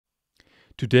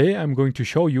Today I'm going to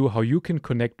show you how you can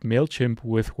connect Mailchimp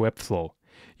with Webflow.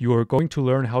 You are going to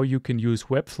learn how you can use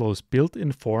Webflow's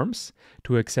built-in forms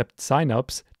to accept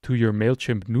signups to your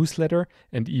Mailchimp newsletter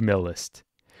and email list.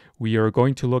 We are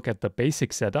going to look at the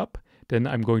basic setup, then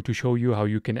I'm going to show you how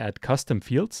you can add custom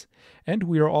fields, and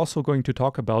we are also going to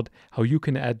talk about how you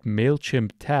can add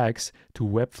Mailchimp tags to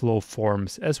Webflow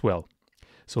forms as well.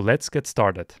 So let's get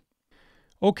started.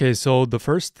 Okay, so the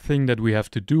first thing that we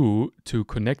have to do to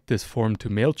connect this form to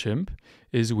Mailchimp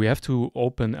is we have to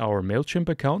open our Mailchimp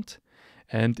account,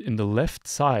 and in the left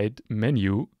side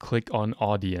menu, click on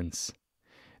Audience.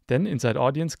 Then inside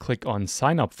Audience, click on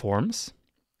Sign Up Forms,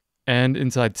 and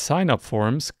inside Sign Up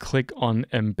Forms, click on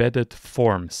Embedded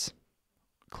Forms.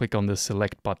 Click on the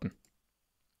Select button.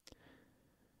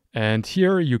 And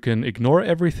here you can ignore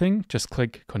everything, just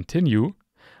click Continue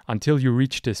until you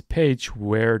reach this page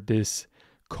where this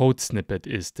code snippet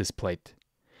is displayed.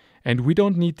 And we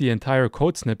don't need the entire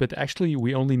code snippet. Actually,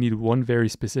 we only need one very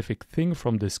specific thing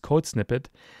from this code snippet,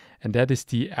 and that is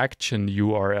the action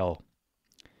URL.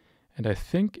 And I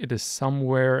think it is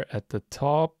somewhere at the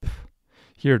top.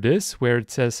 Here it is, where it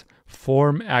says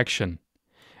form action.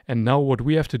 And now what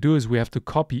we have to do is we have to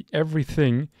copy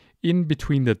everything in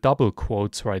between the double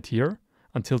quotes right here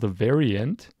until the very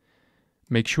end.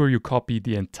 Make sure you copy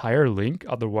the entire link,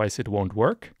 otherwise it won't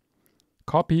work.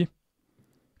 Copy,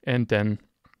 and then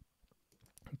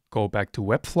go back to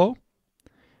Webflow,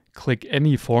 click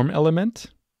any form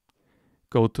element,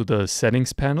 go to the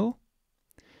settings panel,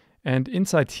 and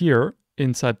inside here,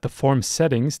 inside the form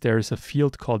settings, there is a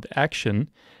field called action,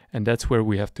 and that's where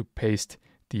we have to paste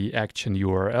the action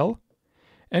URL,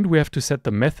 and we have to set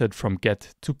the method from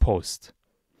get to post.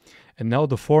 And now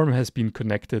the form has been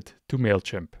connected to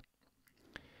Mailchimp.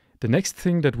 The next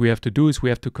thing that we have to do is we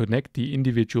have to connect the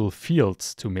individual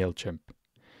fields to Mailchimp.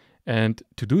 And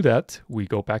to do that, we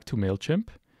go back to Mailchimp,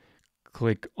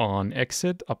 click on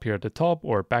Exit up here at the top,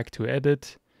 or back to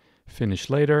Edit, Finish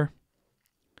Later.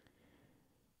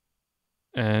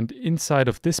 And inside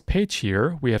of this page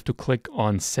here, we have to click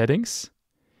on Settings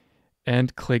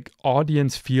and click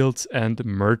Audience Fields and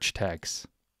Merge Tags.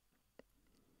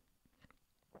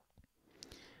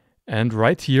 And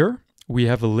right here, we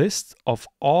have a list of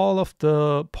all of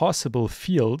the possible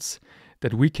fields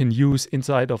that we can use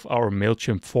inside of our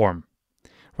Mailchimp form.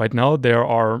 Right now there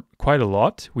are quite a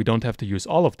lot. We don't have to use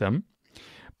all of them.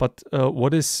 But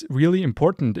what is really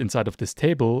important inside of this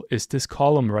table is this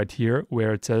column right here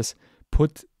where it says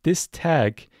put this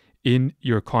tag in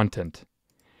your content.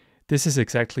 This is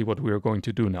exactly what we are going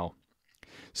to do now.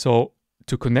 So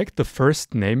to connect the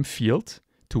first name field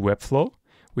to Webflow,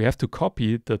 we have to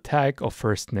copy the tag of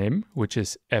first name, which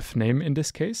is fname in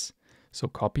this case. So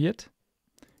copy it,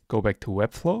 go back to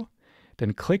Webflow,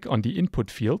 then click on the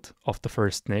input field of the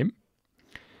first name.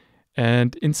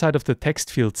 And inside of the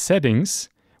text field settings,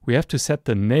 we have to set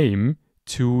the name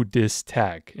to this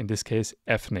tag, in this case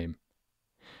fname.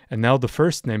 And now the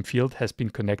first name field has been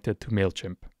connected to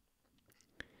Mailchimp.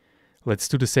 Let's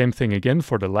do the same thing again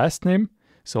for the last name.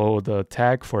 So the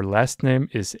tag for last name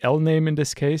is lname in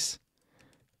this case.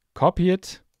 Copy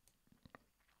it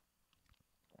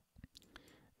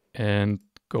and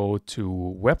go to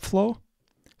Webflow,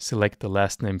 select the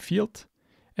last name field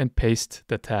and paste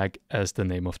the tag as the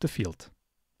name of the field.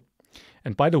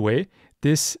 And by the way,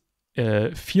 this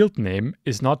field name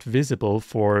is not visible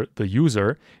for the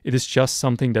user. It is just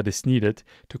something that is needed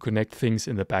to connect things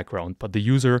in the background, but the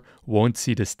user won't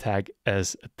see this tag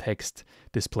as a text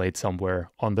displayed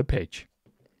somewhere on the page.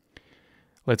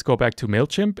 Let's go back to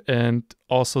Mailchimp and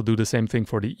also do the same thing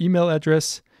for the email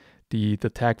address. The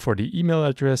tag for the email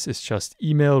address is just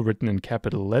email written in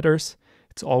capital letters.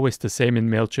 It's always the same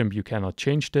in Mailchimp. You cannot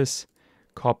change this.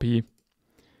 Copy,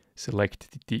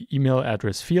 select the email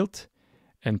address field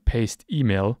and paste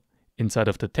email inside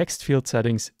of the text field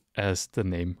settings as the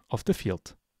name of the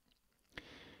field.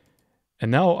 And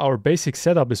now our basic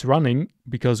setup is running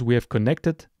because we have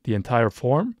connected the entire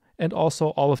form and also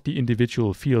all of the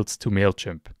individual fields to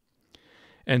Mailchimp.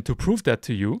 And to prove that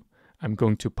to you, I'm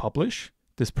going to publish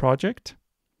this project.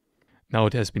 Now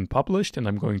it has been published and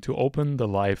I'm going to open the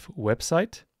live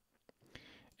website.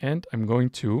 And I'm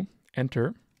going to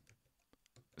enter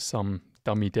some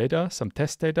dummy data, some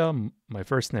test data. My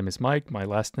first name is Mike, my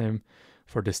last name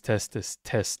for this test is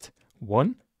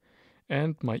test1.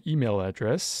 And my email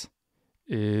address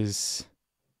is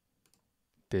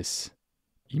this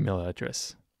email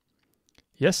address.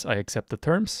 Yes, I accept the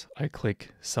terms. I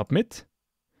click Submit.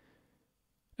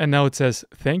 And now it says,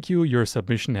 thank you, your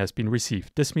submission has been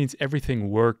received. This means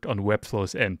everything worked on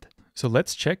Webflow's end. So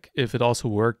let's check if it also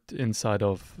worked inside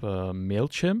of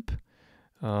Mailchimp.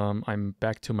 I'm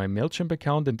back to my Mailchimp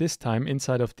account, and this time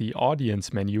inside of the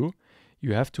audience menu,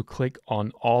 you have to click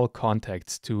on all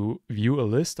contacts to view a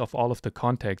list of all of the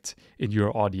contacts in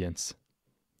your audience.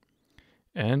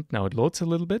 And now it loads a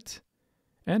little bit.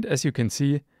 And as you can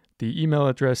see, the email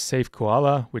address Save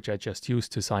Koala, which I just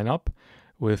used to sign up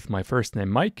with my first name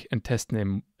Mike and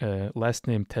last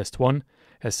name Test1,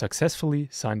 has successfully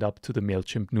signed up to the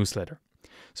Mailchimp newsletter.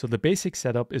 So the basic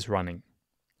setup is running.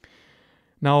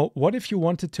 Now, what if you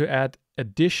wanted to add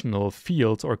additional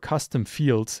fields or custom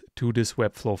fields to this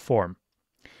Webflow form?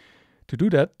 To do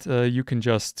that, you can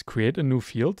just create a new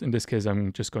field. In this case,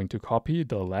 I'm just going to copy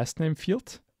the last name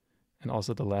field and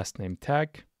also the last name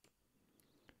tag.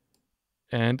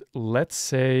 And let's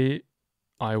say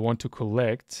I want to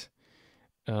collect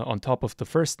on top of the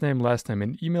first name, last name,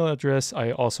 and email address,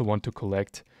 I also want to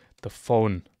collect the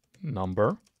phone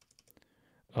number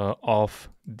of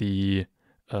the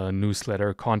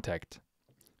newsletter contact.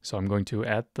 So I'm going to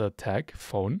add the tag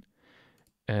phone,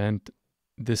 and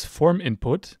this form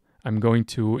input, I'm going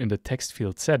to, in the text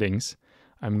field settings,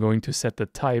 I'm going to set the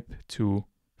type to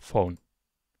phone.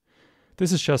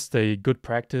 This is just a good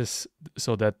practice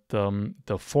so that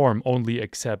the form only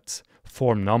accepts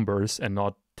form numbers and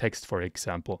not text, for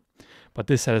example. But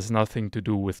this has nothing to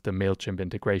do with the Mailchimp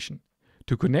integration.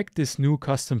 To connect this new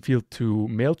custom field to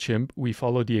Mailchimp, we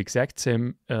follow the exact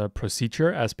same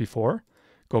procedure as before.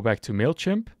 Go back to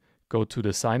Mailchimp, go to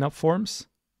the sign up forms,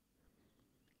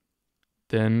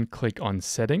 then click on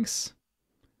settings,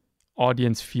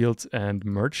 audience fields and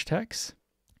merge tags.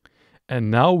 And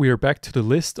now we are back to the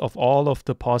list of all of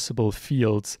the possible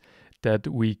fields that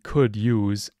we could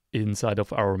use inside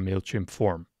of our Mailchimp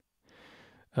form.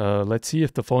 Let's see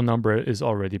if the phone number is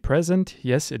already present.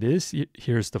 Yes, it is.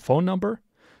 Here's the phone number.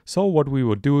 So what we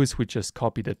would do is we just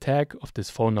copy the tag of this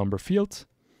phone number field,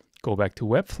 go back to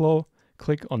Webflow,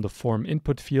 click on the form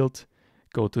input field,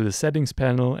 go to the settings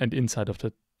panel, and inside of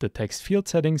the text field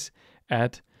settings,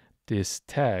 add this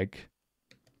tag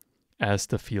as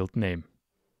the field name.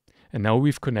 And now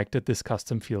we've connected this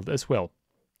custom field as well.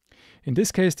 In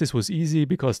this case, this was easy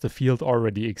because the field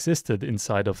already existed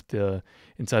inside of the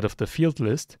field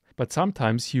list. But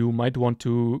sometimes you might want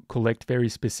to collect very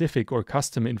specific or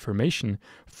custom information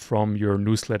from your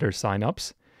newsletter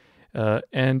signups.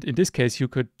 And in this case, you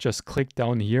could just click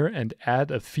down here and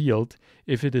add a field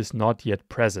if it is not yet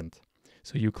present.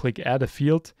 So you click add a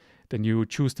field, then you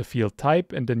choose the field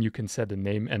type, and then you can set a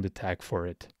name and a tag for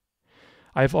it.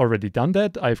 I've already done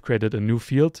that. I've created a new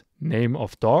field, name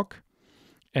of dog,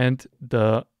 and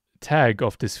the tag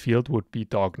of this field would be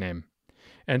dog name.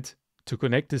 And to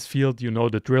connect this field, you know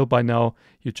the drill by now.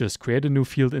 You just create a new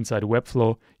field inside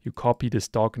Webflow, you copy this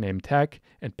dog name tag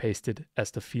and paste it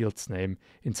as the field's name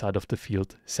inside of the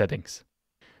field settings.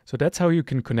 So that's how you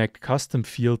can connect custom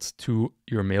fields to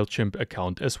your Mailchimp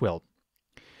account as well.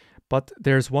 But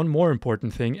there's one more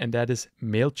important thing, and that is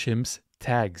Mailchimp's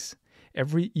tags.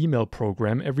 Every email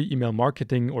program, every email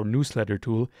marketing or newsletter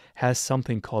tool has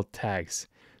something called tags.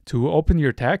 To open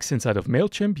your tags inside of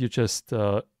Mailchimp, you just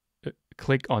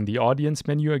click on the audience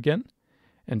menu again,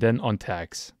 and then on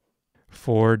tags.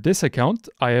 For this account,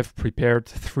 I have prepared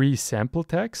 3 sample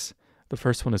tags. The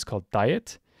first one is called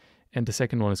diet, and the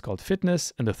second one is called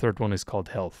fitness, and the third one is called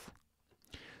health.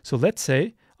 So let's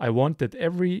say I want that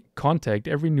every contact,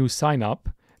 every new sign up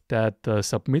that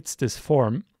submits this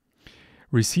form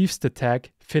receives the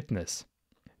tag fitness.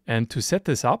 And to set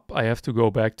this up, I have to go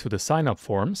back to the sign up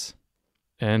forms,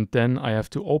 and then I have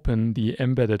to open the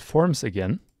embedded forms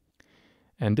again.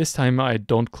 And this time I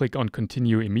don't click on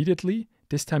continue immediately.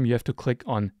 This time you have to click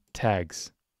on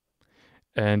tags.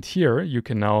 And here you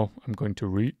can now, I'm going to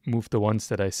remove the ones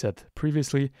that I set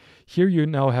previously. Here you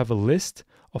now have a list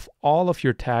of all of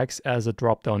your tags as a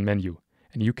drop-down menu,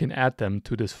 and you can add them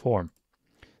to this form.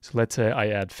 So let's say I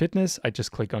add fitness, I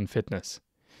just click on fitness.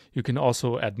 You can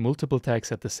also add multiple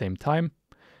tags at the same time,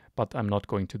 but I'm not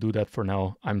going to do that for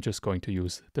now. I'm just going to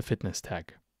use the fitness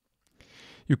tag.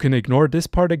 You can ignore this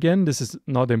part again. This is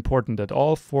not important at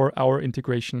all for our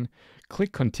integration.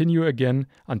 Click continue again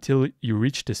until you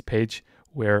reach this page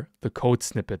where the code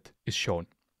snippet is shown.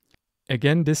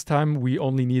 Again, this time we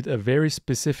only need a very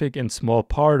specific and small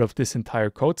part of this entire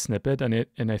code snippet,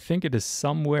 and I think it is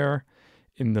somewhere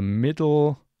in the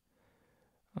middle.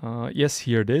 Yes,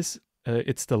 here it is.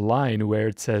 It's the line where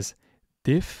it says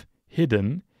div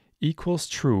hidden equals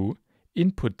true,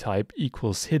 input type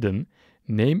equals hidden,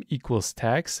 name equals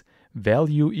tags,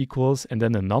 value equals, and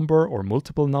then a number or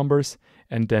multiple numbers,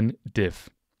 and then div.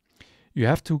 You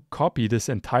have to copy this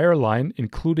entire line,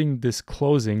 including this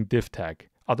closing div tag.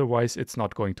 Otherwise, it's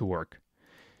not going to work.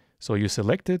 So you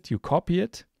select it, you copy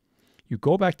it, you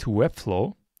go back to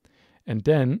Webflow, And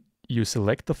then you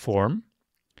select the form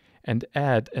and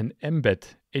add an embed,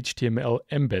 HTML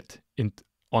embed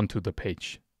onto the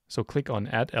page. So click on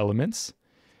Add Elements,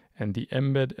 and the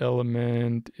embed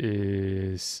element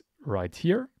is right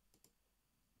here.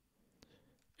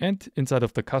 And inside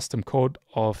of the custom code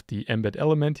of the embed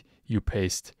element, you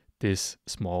paste this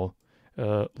small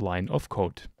line of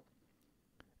code.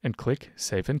 And click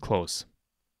Save and Close.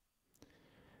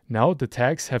 Now the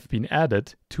tags have been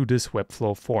added to this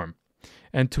Webflow form.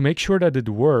 And to make sure that it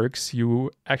works,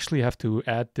 you actually have to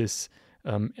add this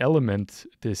element,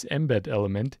 this embed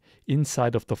element,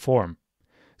 inside of the form.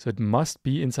 So it must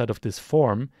be inside of this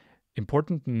form.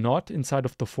 Important, not inside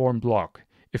of the form block.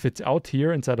 If it's out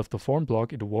here inside of the form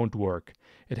block, it won't work.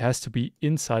 It has to be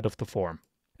inside of the form.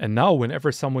 And now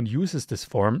whenever someone uses this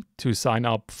form to sign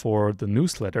up for the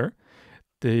newsletter,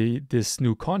 this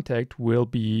new contact will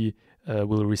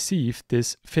receive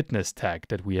this fitness tag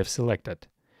that we have selected.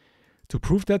 To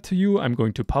prove that to you, I'm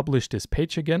going to publish this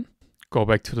page again. Go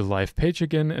back to the live page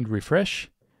again and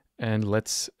refresh. And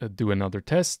let's do another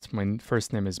test. My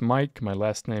first name is Mike. My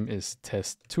last name is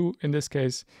test2 in this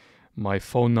case. My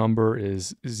phone number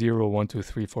is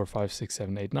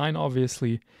 0123456789,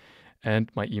 obviously.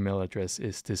 And my email address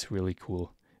is this really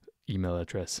cool email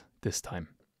address this time.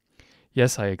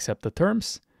 Yes, I accept the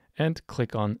terms and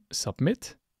click on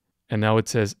Submit. And now it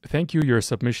says, thank you, your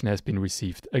submission has been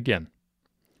received again.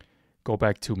 Go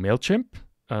back to Mailchimp.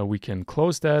 We can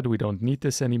close that. We don't need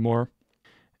this anymore.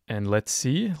 And let's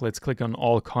see. Let's click on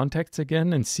all contacts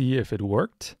again and see if it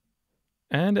worked.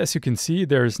 And as you can see,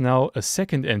 there's now a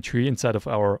second entry inside of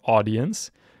our audience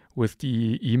with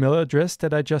the email address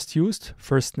that I just used.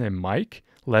 First name Mike,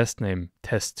 last name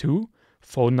test2,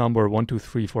 phone number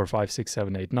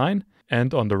 123456789.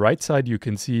 And on the right side, you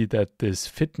can see that this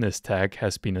fitness tag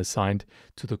has been assigned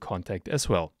to the contact as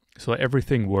well. So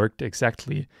everything worked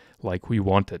exactly like we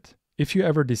wanted. If you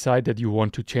ever decide that you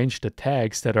want to change the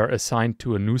tags that are assigned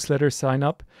to a newsletter sign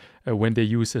up when they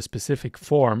use a specific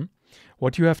form,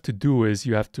 what you have to do is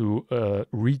you have to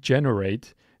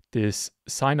regenerate this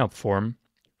sign up form.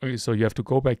 So you have to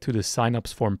go back to the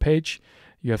signups form page.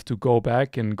 You have to go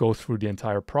back and go through the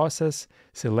entire process,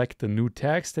 select the new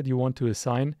tags that you want to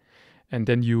assign, and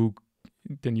then you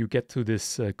get to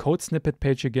this code snippet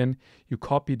page again. You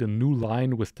copy the new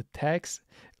line with the tags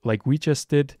like we just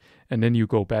did, and then you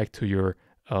go back to your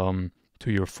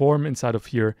form inside of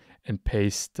here and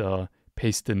paste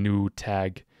the new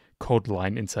tag code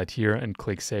line inside here and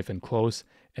click Save and Close,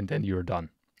 and then you're done.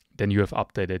 Then you have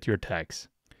updated your tags.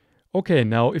 Okay,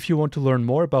 now if you want to learn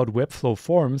more about Webflow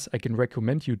forms, I can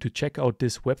recommend you to check out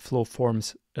this Webflow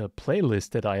forms playlist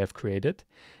that I have created.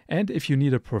 And if you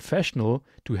need a professional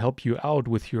to help you out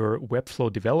with your Webflow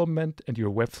development and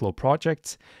your Webflow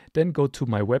projects, then go to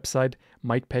my website,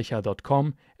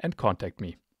 mikepecha.com, and contact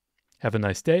me. Have a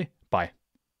nice day. Bye.